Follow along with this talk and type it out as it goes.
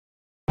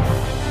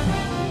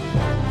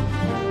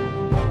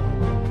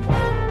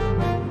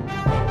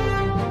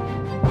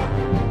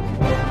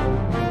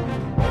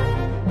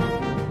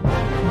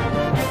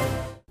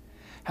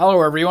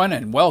Hello everyone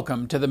and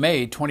welcome to the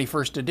May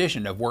 21st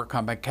edition of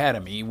WorkComp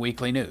Academy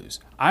Weekly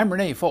News. I'm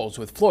Renee Foles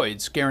with Floyd,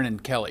 Skeren,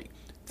 and Kelly.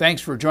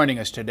 Thanks for joining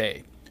us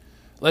today.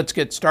 Let's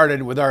get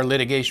started with our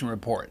litigation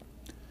report.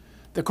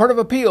 The Court of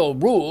Appeal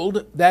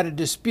ruled that a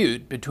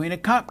dispute between a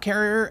comp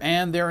carrier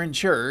and their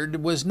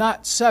insured was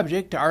not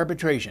subject to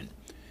arbitration.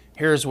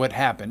 Here's what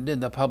happened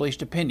in the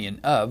published opinion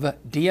of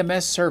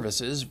DMS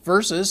Services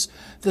versus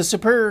the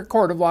Superior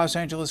Court of Los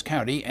Angeles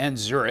County and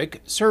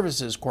Zurich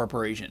Services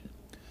Corporation.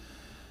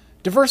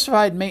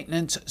 Diversified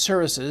Maintenance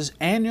Services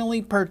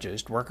annually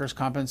purchased workers'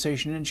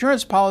 compensation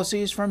insurance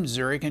policies from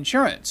Zurich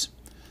Insurance.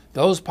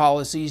 Those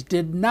policies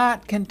did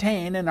not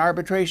contain an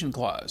arbitration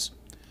clause.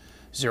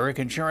 Zurich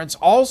Insurance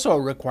also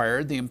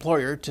required the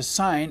employer to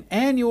sign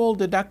annual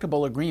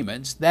deductible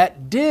agreements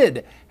that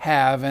did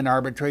have an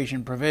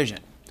arbitration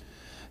provision.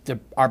 The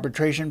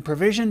arbitration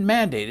provision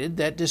mandated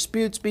that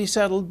disputes be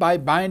settled by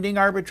binding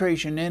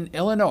arbitration in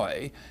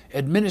Illinois,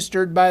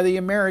 administered by the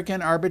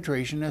American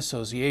Arbitration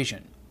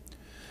Association.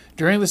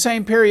 During the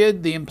same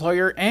period, the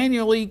employer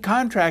annually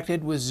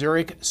contracted with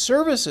Zurich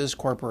Services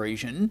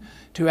Corporation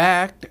to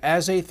act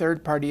as a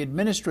third-party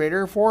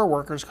administrator for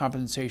workers'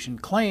 compensation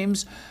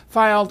claims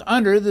filed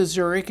under the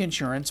Zurich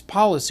Insurance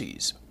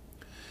policies.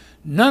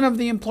 None of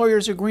the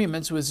employer's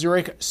agreements with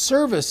Zurich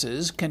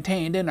Services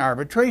contained an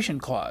arbitration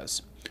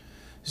clause.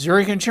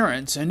 Zurich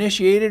Insurance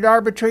initiated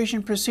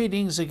arbitration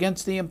proceedings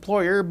against the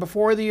employer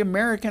before the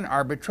American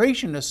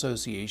Arbitration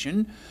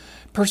Association,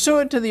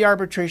 pursuant to the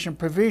arbitration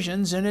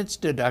provisions in its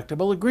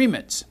deductible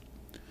agreements.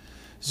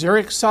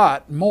 Zurich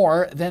sought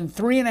more than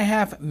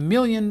 $3.5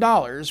 million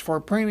for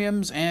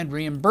premiums and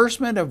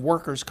reimbursement of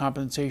workers'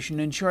 compensation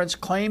insurance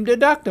claim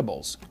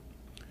deductibles.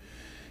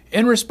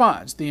 In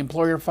response, the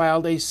employer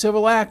filed a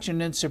civil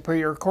action in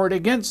Superior Court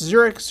against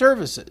Zurich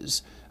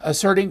Services,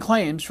 asserting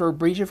claims for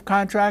breach of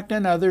contract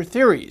and other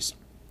theories.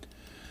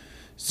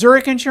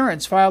 Zurich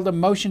Insurance filed a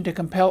motion to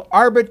compel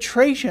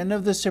arbitration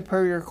of the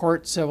Superior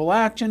Court civil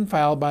action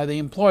filed by the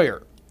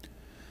employer.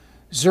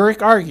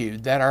 Zurich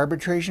argued that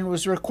arbitration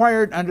was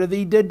required under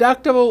the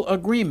deductible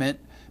agreement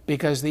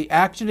because the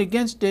action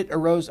against it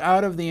arose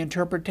out of the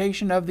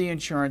interpretation of the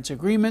insurance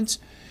agreements,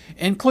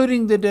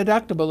 including the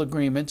deductible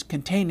agreements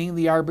containing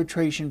the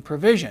arbitration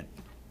provision.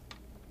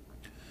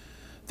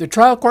 The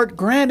trial court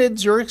granted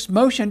Zurich's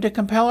motion to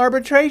compel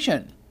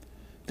arbitration.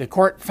 The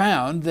court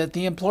found that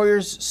the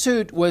employer's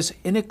suit was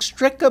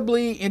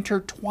inextricably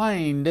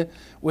intertwined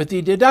with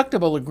the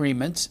deductible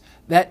agreements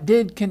that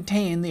did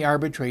contain the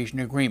arbitration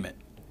agreement.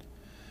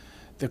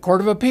 The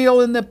Court of Appeal,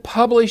 in the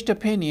published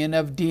opinion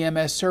of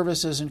DMS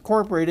Services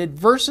Incorporated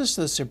versus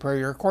the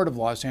Superior Court of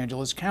Los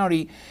Angeles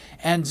County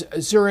and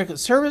Zurich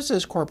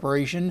Services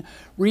Corporation,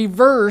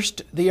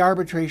 reversed the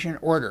arbitration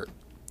order.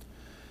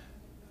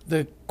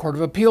 The Court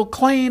of Appeal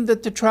claimed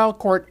that the trial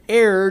court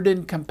erred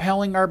in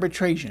compelling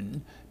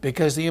arbitration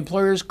because the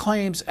employer's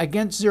claims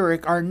against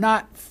Zurich are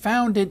not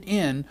founded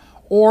in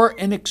or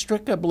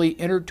inextricably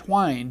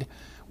intertwined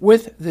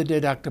with the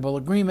deductible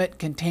agreement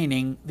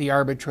containing the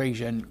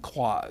arbitration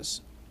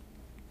clause.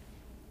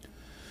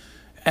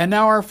 And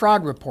now our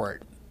fraud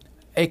report.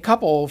 A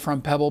couple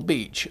from Pebble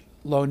Beach,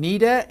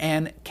 Lonita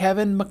and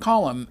Kevin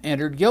McCollum,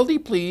 entered guilty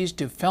pleas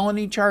to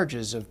felony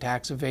charges of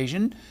tax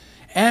evasion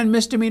and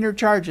misdemeanor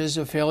charges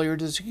of failure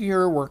to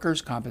secure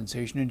workers'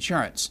 compensation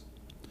insurance.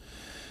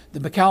 The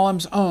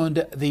McCallums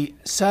owned the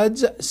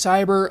Suds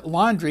Cyber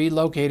Laundry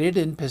located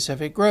in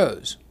Pacific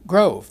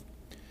Grove.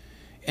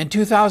 In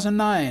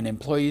 2009,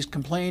 employees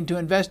complained to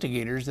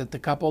investigators that the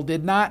couple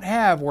did not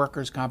have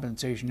workers'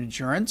 compensation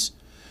insurance,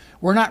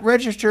 were not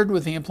registered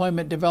with the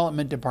Employment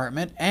Development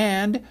Department,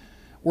 and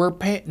were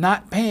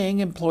not paying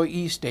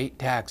employee state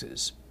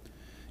taxes.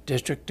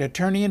 District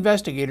Attorney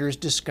investigators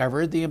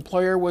discovered the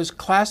employer was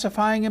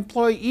classifying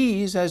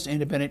employees as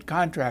independent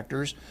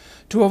contractors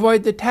to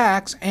avoid the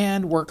tax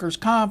and workers'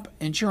 comp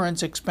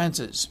insurance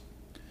expenses.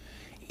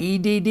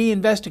 EDD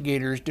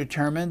investigators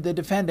determined the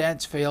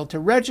defendants failed to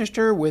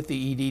register with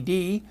the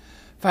EDD,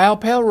 file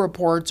payroll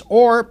reports,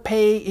 or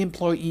pay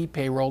employee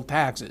payroll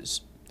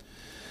taxes.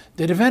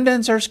 The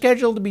defendants are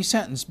scheduled to be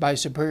sentenced by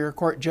Superior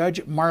Court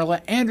Judge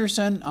Marla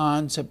Anderson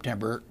on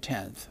September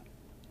 10th.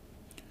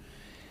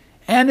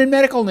 And in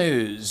medical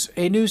news,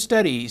 a new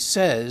study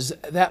says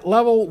that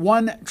Level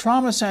 1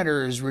 trauma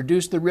centers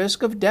reduce the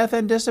risk of death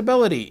and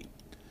disability.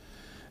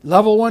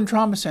 Level 1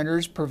 trauma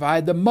centers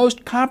provide the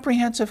most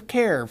comprehensive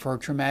care for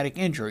traumatic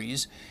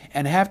injuries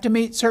and have to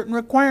meet certain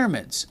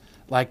requirements,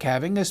 like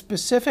having a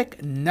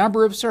specific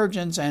number of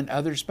surgeons and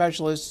other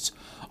specialists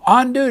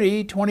on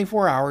duty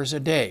 24 hours a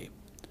day.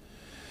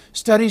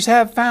 Studies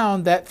have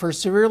found that for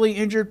severely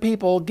injured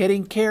people,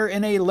 getting care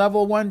in a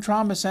Level 1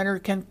 trauma center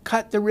can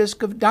cut the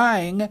risk of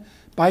dying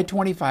by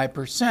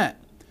 25%.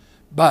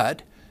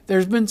 But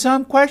there's been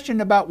some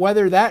question about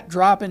whether that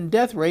drop in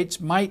death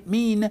rates might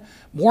mean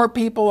more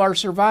people are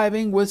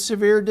surviving with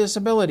severe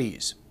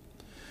disabilities.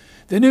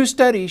 The new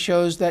study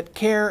shows that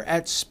care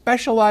at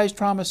specialized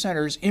trauma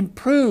centers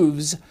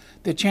improves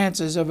the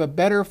chances of a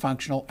better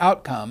functional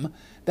outcome,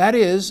 that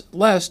is,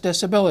 less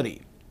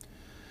disability.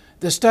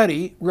 The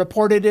study,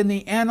 reported in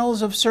the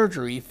Annals of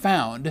Surgery,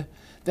 found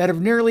that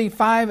of nearly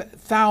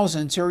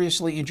 5,000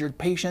 seriously injured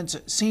patients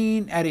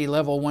seen at a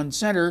level 1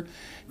 center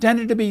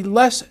tended to be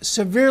less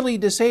severely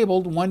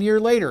disabled 1 year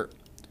later.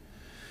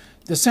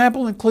 The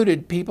sample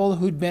included people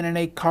who'd been in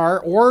a car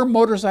or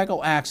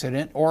motorcycle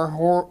accident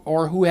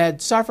or who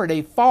had suffered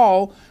a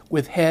fall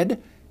with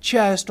head,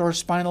 chest, or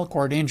spinal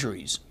cord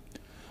injuries.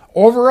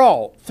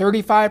 Overall,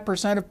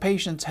 35% of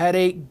patients had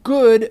a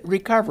good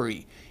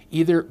recovery,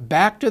 either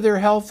back to their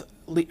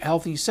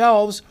healthy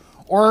selves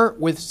or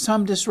with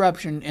some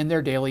disruption in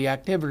their daily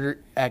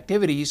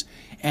activities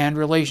and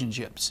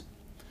relationships.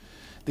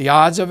 The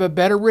odds of a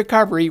better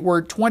recovery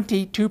were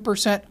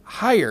 22%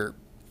 higher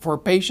for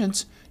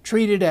patients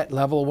treated at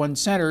level 1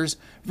 centers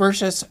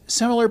versus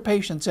similar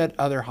patients at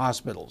other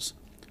hospitals.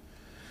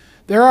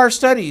 There are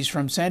studies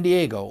from San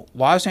Diego,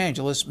 Los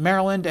Angeles,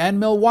 Maryland, and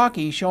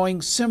Milwaukee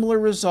showing similar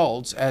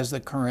results as the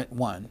current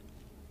one.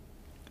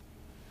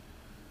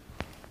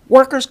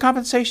 Workers'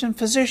 compensation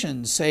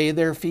physicians say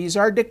their fees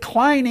are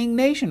declining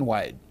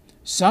nationwide.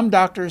 Some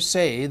doctors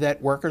say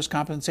that workers'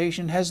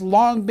 compensation has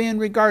long been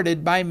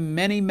regarded by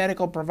many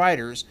medical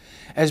providers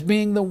as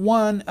being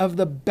one of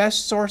the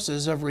best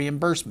sources of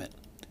reimbursement.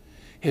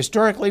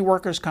 Historically,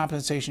 workers'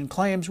 compensation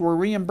claims were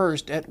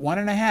reimbursed at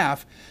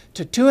 1.5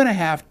 to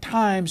 2.5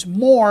 times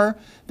more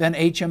than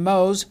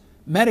HMOs,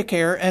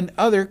 Medicare, and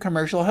other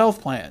commercial health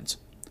plans.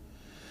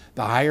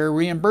 The higher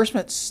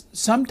reimbursements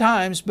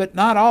sometimes, but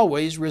not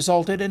always,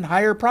 resulted in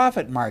higher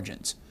profit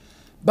margins.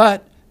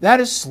 But that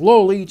is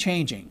slowly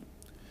changing.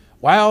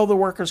 While the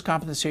workers'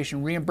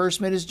 compensation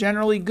reimbursement is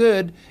generally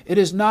good, it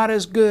is not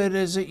as good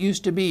as it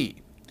used to be.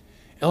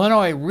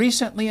 Illinois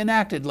recently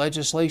enacted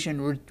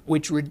legislation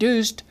which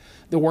reduced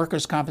the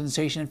workers'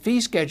 compensation fee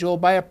schedule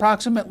by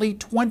approximately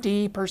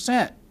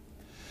 20%.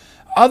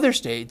 Other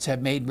states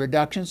have made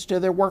reductions to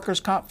their workers'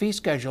 comp fee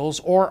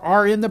schedules or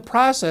are in the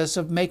process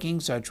of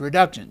making such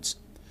reductions.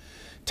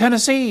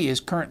 Tennessee is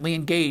currently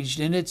engaged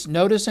in its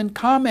notice and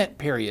comment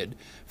period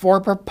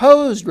for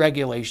proposed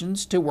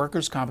regulations to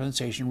workers'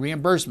 compensation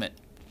reimbursement.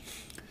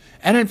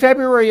 And in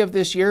February of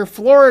this year,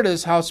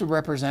 Florida's House of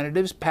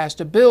Representatives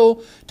passed a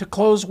bill to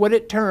close what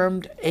it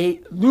termed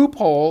a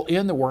loophole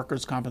in the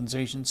workers'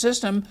 compensation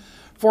system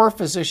for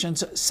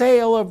physicians'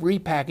 sale of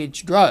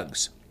repackaged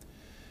drugs.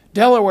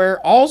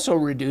 Delaware also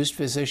reduced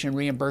physician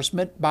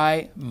reimbursement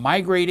by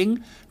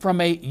migrating from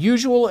a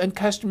usual and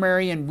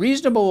customary and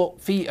reasonable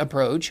fee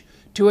approach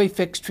to a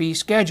fixed fee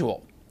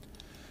schedule.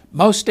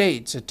 Most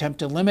states attempt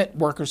to limit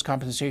workers'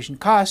 compensation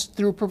costs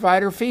through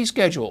provider fee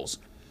schedules.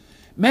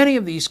 Many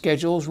of these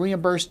schedules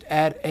reimbursed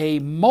at a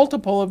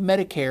multiple of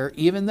Medicare,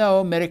 even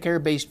though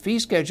Medicare-based fee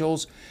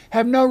schedules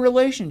have no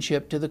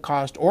relationship to the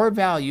cost or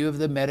value of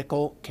the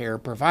medical care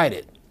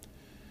provided.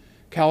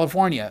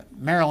 California,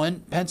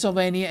 Maryland,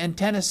 Pennsylvania, and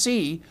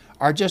Tennessee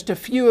are just a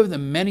few of the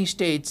many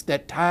states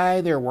that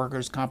tie their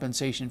workers'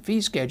 compensation fee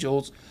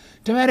schedules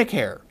to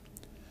Medicare.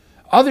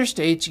 Other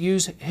states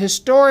use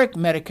historic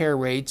Medicare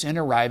rates in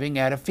arriving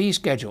at a fee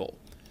schedule.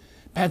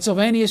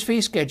 Pennsylvania's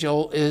fee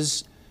schedule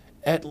is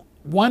at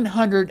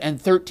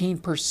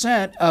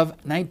 113% of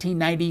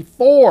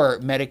 1994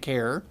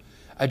 Medicare,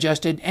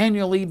 adjusted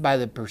annually by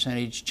the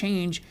percentage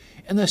change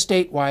in the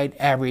statewide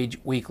average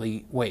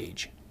weekly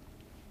wage.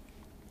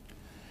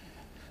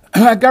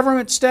 A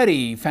government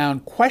study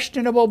found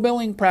questionable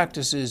billing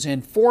practices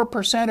in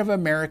 4% of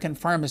American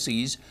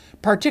pharmacies,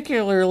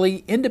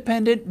 particularly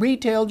independent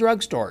retail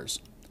drugstores.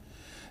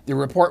 The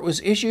report was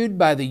issued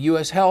by the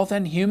U.S. Health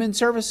and Human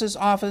Services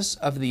Office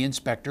of the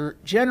Inspector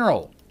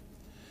General.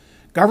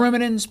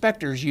 Government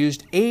inspectors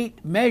used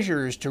 8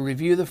 measures to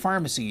review the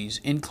pharmacies,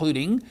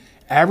 including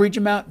average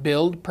amount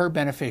billed per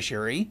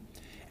beneficiary,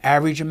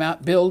 average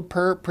amount billed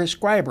per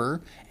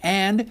prescriber,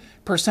 and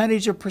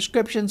percentage of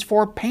prescriptions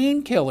for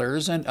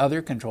painkillers and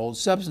other controlled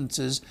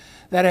substances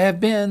that have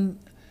been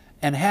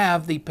and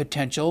have the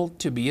potential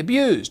to be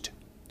abused.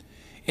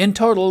 In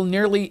total,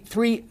 nearly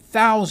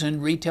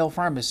 3,000 retail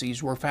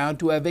pharmacies were found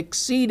to have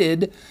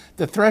exceeded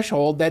the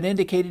threshold that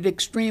indicated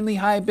extremely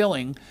high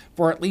billing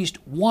for at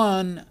least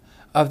one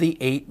of the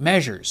 8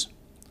 measures.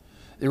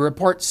 The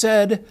report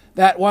said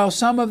that while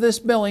some of this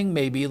billing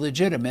may be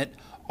legitimate,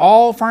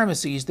 all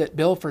pharmacies that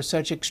bill for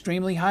such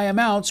extremely high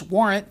amounts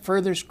warrant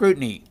further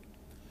scrutiny.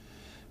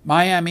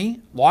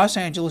 Miami, Los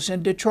Angeles,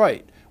 and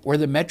Detroit were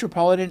the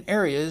metropolitan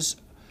areas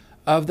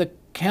of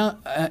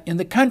in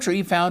the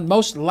country found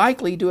most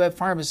likely to have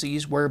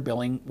pharmacies where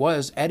billing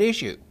was at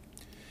issue.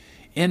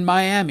 In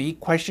Miami,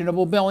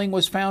 questionable billing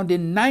was found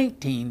in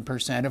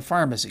 19% of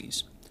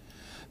pharmacies.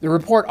 The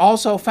report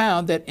also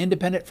found that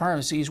independent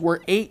pharmacies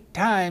were 8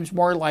 times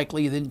more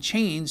likely than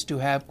chains to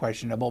have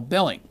questionable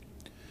billing.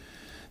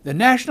 The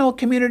National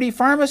Community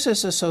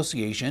Pharmacists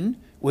Association,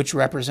 which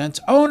represents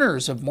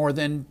owners of more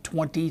than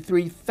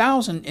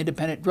 23,000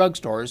 independent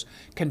drugstores,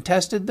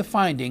 contested the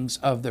findings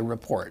of the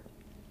report.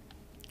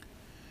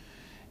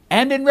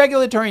 And in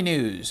regulatory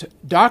news,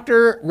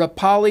 Dr.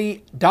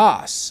 Rupali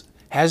Das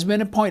has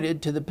been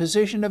appointed to the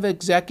position of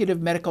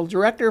Executive Medical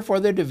Director for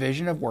the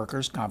Division of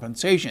Workers'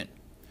 Compensation.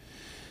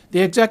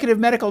 The executive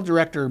medical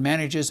director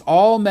manages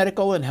all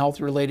medical and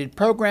health-related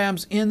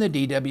programs in the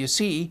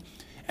DWC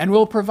and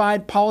will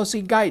provide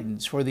policy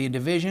guidance for the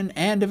division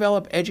and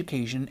develop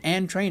education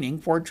and training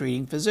for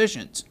treating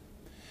physicians.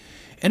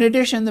 In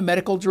addition, the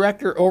medical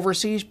director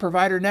oversees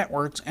provider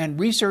networks and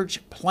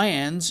research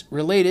plans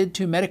related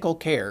to medical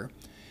care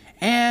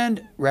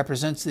and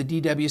represents the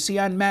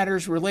DWC on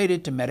matters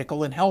related to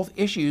medical and health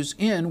issues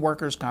in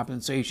workers'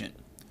 compensation.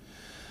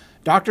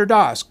 Dr.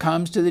 Doss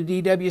comes to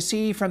the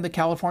DWC from the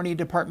California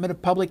Department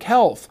of Public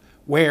Health,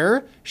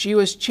 where she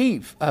was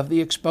chief of the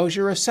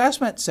Exposure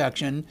Assessment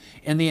Section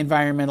in the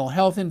Environmental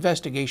Health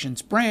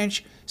Investigations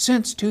Branch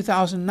since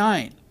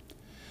 2009.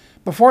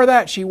 Before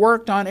that, she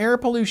worked on air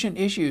pollution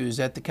issues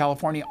at the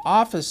California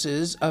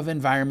Offices of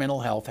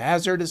Environmental Health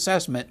Hazard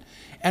Assessment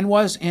and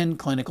was in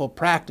clinical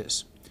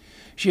practice.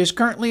 She is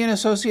currently an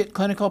associate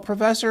clinical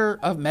professor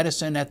of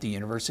medicine at the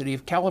University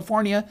of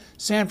California,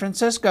 San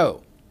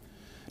Francisco.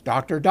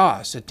 Dr.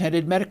 Doss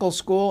attended medical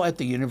school at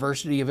the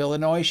University of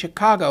Illinois,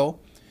 Chicago,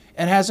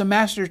 and has a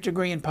master's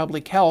degree in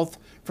public health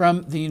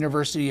from the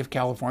University of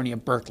California,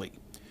 Berkeley.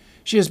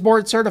 She is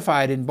board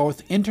certified in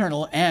both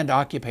internal and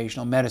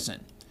occupational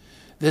medicine.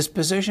 This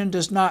position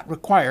does not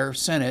require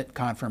Senate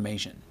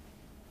confirmation.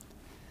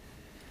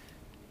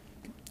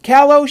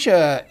 Cal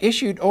OSHA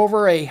issued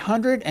over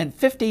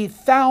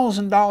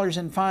 $150,000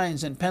 in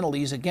fines and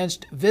penalties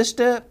against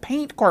Vista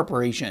Paint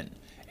Corporation,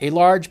 a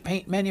large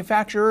paint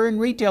manufacturer and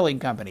retailing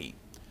company.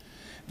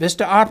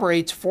 Vista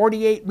operates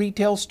 48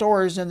 retail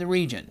stores in the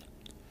region.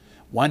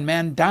 One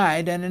man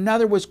died and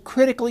another was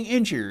critically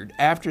injured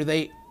after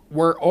they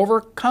were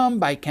overcome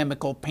by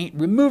chemical paint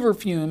remover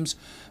fumes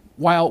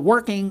while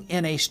working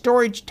in a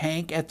storage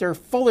tank at their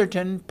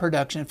Fullerton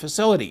production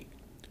facility.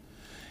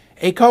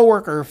 A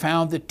co-worker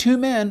found the two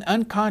men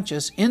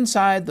unconscious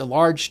inside the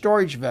large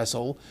storage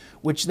vessel,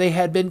 which they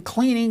had been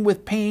cleaning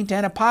with paint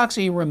and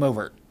epoxy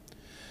remover.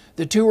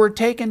 The two were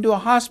taken to a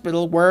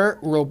hospital where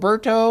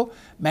Roberto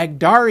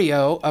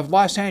Magdario of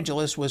Los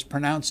Angeles was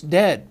pronounced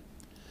dead.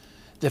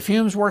 The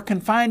fumes were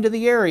confined to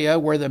the area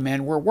where the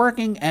men were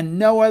working, and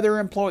no other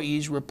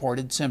employees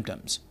reported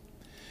symptoms.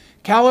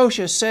 Cal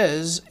OSHA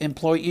says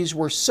employees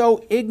were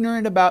so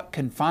ignorant about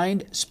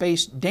confined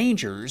space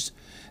dangers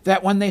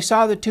that when they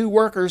saw the two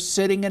workers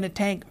sitting in a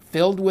tank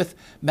filled with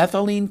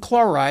methylene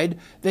chloride,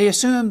 they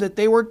assumed that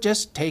they were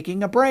just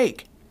taking a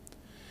break.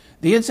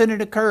 The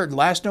incident occurred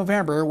last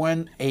November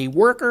when a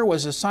worker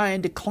was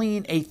assigned to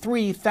clean a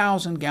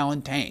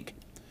 3,000-gallon tank.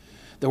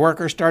 The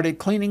worker started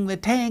cleaning the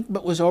tank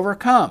but was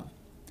overcome.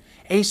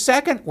 A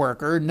second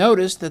worker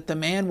noticed that the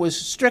man was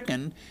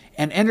stricken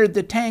and entered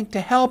the tank to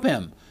help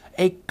him,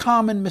 a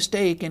common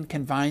mistake in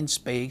confined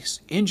space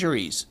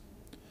injuries.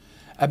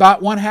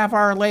 About 1/2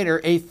 hour later,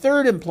 a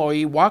third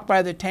employee walked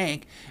by the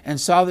tank and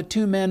saw the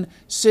two men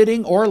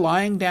sitting or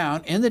lying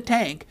down in the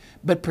tank,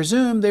 but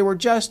presumed they were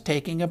just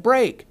taking a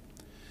break.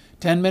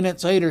 10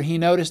 minutes later, he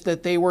noticed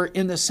that they were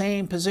in the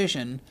same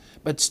position,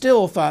 but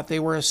still thought they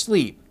were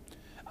asleep.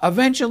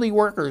 Eventually,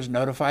 workers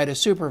notified a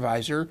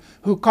supervisor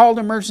who called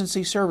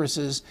emergency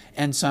services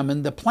and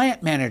summoned the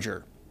plant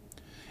manager.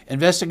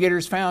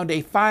 Investigators found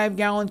a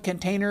 5-gallon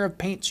container of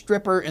paint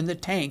stripper in the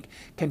tank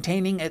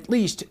containing at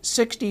least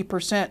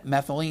 60%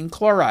 methylene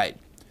chloride.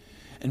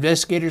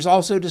 Investigators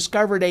also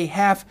discovered a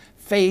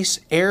half-face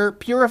air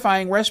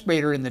purifying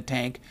respirator in the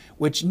tank,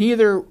 which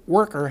neither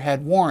worker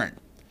had worn.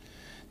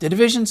 The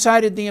division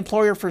cited the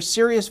employer for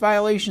serious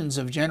violations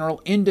of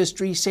general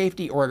industry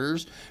safety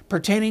orders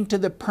pertaining to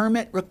the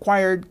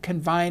permit-required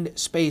confined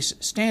space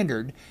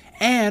standard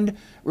and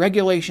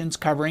regulations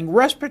covering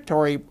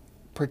respiratory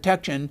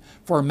protection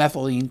for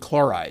methylene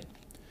chloride.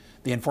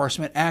 The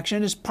enforcement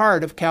action is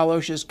part of Cal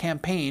OSHA's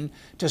campaign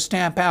to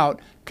stamp out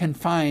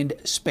confined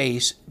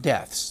space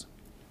deaths.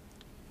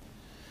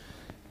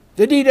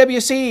 The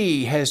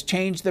DWC has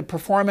changed the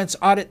performance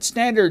audit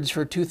standards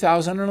for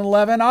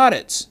 2011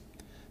 audits.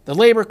 The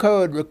Labor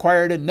Code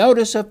required a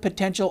notice of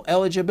potential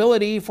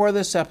eligibility for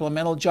the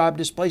Supplemental Job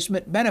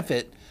Displacement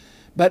Benefit,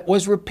 but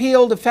was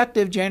repealed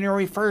effective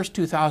January 1,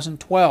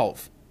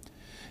 2012.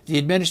 The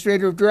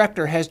Administrative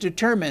Director has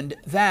determined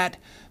that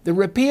the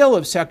repeal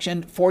of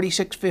Section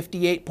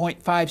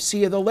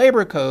 4658.5C of the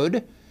Labor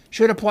Code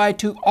should apply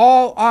to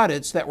all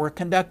audits that were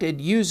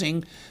conducted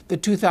using the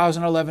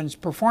 2011's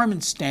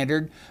performance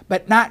standard,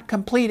 but not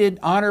completed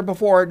on or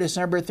before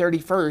December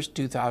 31,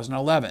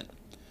 2011.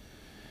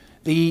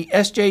 The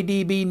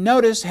SJDB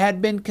notice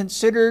had been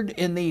considered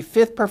in the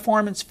fifth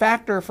performance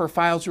factor for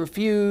files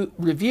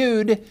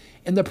reviewed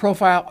in the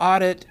profile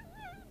audit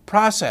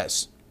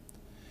process.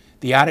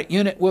 The audit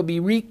unit will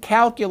be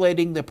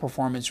recalculating the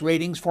performance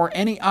ratings for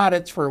any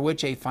audits for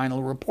which a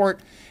final report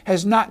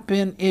has not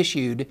been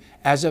issued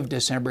as of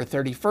December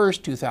 31,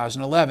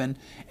 2011,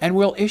 and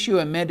will issue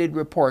amended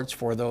reports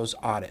for those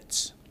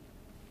audits.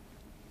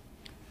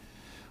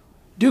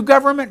 Do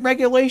government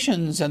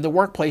regulations and the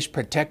workplace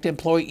protect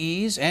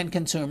employees and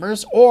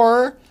consumers,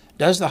 or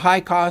does the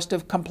high cost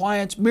of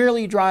compliance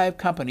merely drive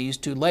companies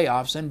to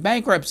layoffs and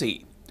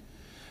bankruptcy?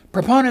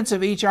 Proponents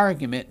of each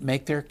argument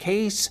make their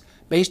case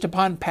based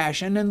upon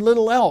passion and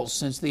little else,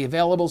 since the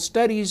available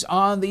studies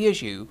on the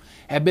issue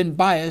have been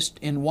biased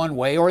in one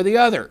way or the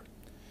other.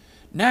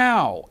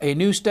 Now, a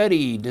new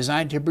study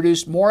designed to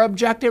produce more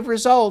objective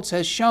results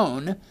has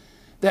shown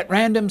that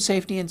random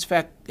safety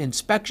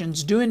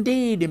inspections do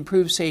indeed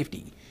improve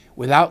safety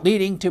without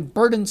leading to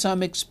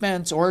burdensome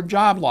expense or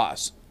job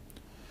loss.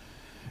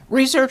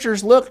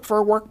 Researchers looked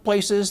for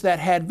workplaces that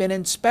had been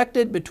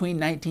inspected between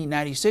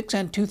 1996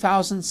 and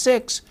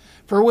 2006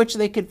 for which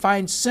they could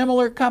find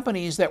similar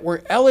companies that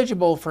were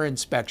eligible for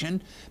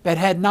inspection but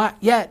had not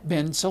yet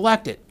been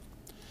selected.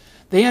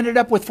 They ended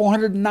up with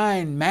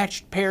 409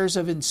 matched pairs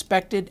of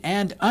inspected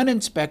and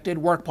uninspected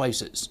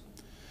workplaces.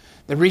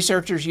 The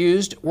researchers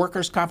used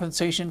workers'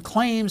 compensation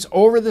claims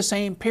over the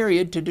same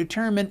period to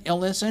determine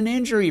illness and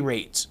injury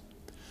rates.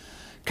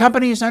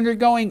 Companies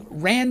undergoing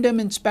random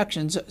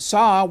inspections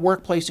saw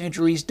workplace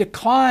injuries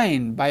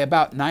decline by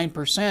about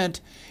 9%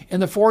 in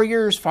the 4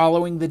 years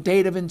following the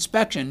date of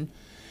inspection,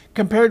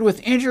 compared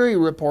with injury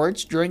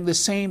reports during the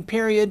same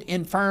period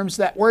in firms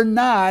that were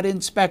not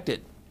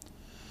inspected.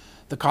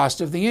 The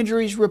cost of the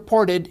injuries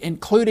reported,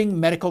 including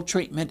medical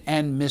treatment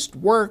and missed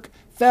work,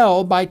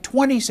 fell by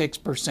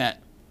 26%.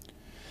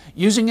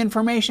 Using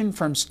information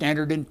from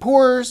Standard &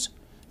 Poor's,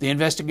 the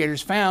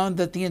investigators found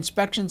that the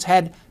inspections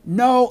had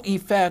no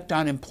effect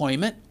on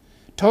employment,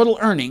 total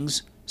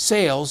earnings,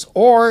 sales,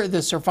 or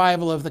the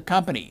survival of the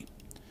company.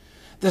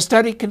 The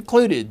study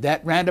concluded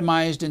that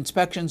randomized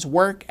inspections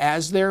work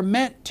as they're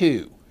meant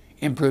to,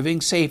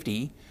 improving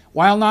safety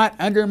while not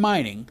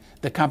undermining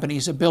the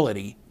company's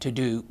ability to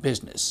do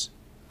business.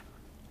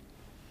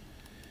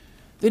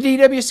 The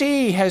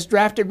DWC has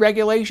drafted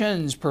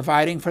regulations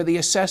providing for the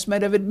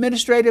assessment of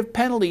administrative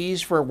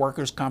penalties for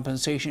workers'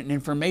 compensation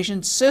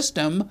information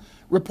system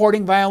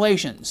reporting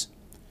violations.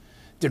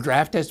 The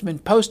draft has been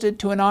posted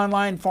to an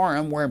online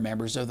forum where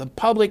members of the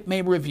public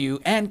may review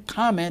and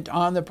comment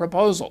on the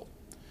proposal.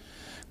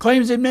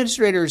 Claims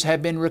administrators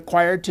have been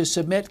required to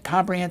submit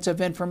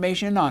comprehensive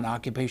information on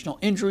occupational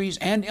injuries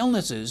and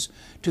illnesses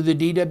to the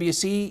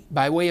DWC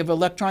by way of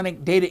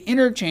electronic data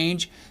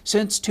interchange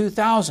since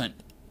 2000.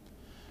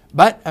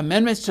 But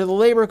amendments to the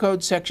Labor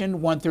Code Section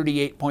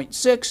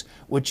 138.6,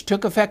 which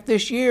took effect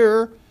this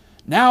year,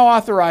 now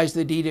authorize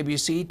the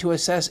DWC to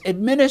assess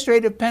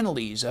administrative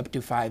penalties up to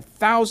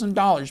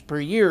 $5,000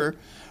 per year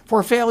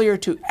for failure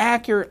to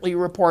accurately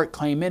report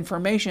claim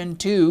information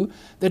to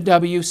the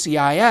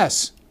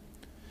WCIS.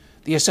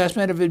 The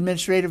assessment of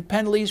administrative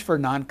penalties for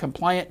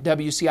non-compliant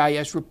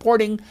WCIS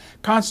reporting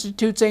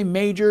constitutes a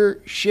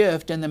major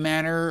shift in the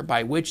manner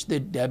by which the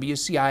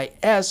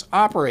WCIS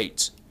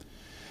operates.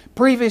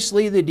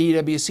 Previously, the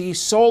DWC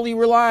solely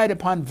relied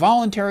upon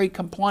voluntary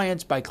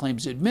compliance by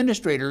claims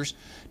administrators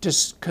to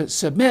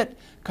submit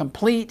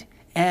complete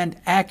and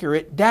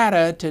accurate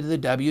data to the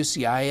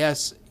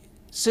WCIS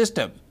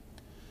system.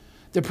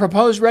 The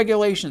proposed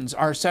regulations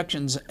are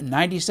sections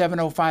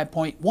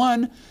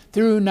 9705.1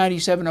 through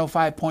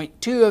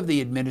 9705.2 of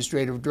the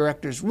Administrative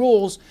Director's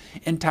Rules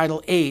in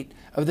Title 8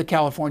 of the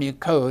California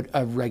Code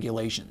of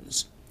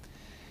Regulations.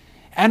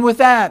 And with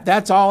that,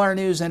 that's all our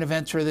news and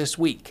events for this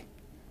week.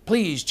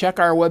 Please check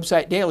our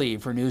website daily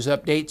for news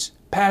updates,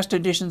 past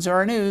editions of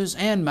our news,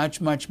 and much,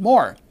 much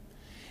more.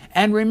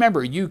 And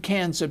remember, you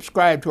can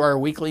subscribe to our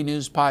weekly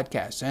news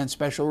podcasts and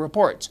special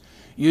reports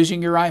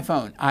using your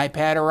iPhone,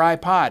 iPad, or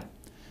iPod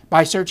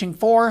by searching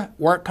for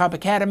WorkComp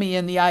Academy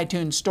in the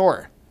iTunes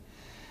Store.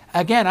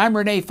 Again, I'm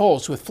Renee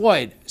Foles with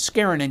Floyd,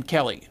 Skeren, and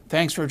Kelly.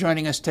 Thanks for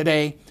joining us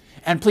today,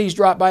 and please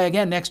drop by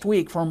again next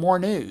week for more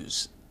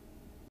news.